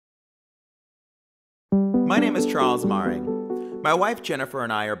My name is Charles Maring. My wife Jennifer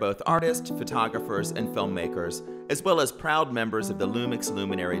and I are both artists, photographers, and filmmakers, as well as proud members of the Lumix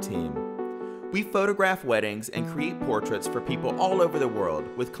Luminary team. We photograph weddings and create portraits for people all over the world,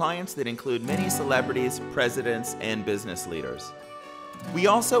 with clients that include many celebrities, presidents, and business leaders. We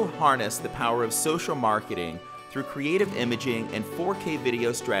also harness the power of social marketing through creative imaging and 4K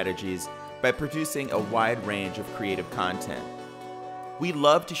video strategies by producing a wide range of creative content. We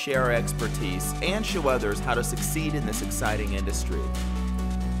love to share our expertise and show others how to succeed in this exciting industry.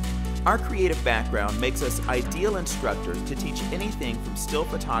 Our creative background makes us ideal instructors to teach anything from still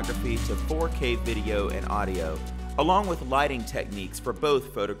photography to 4K video and audio, along with lighting techniques for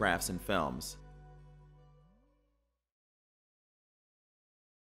both photographs and films.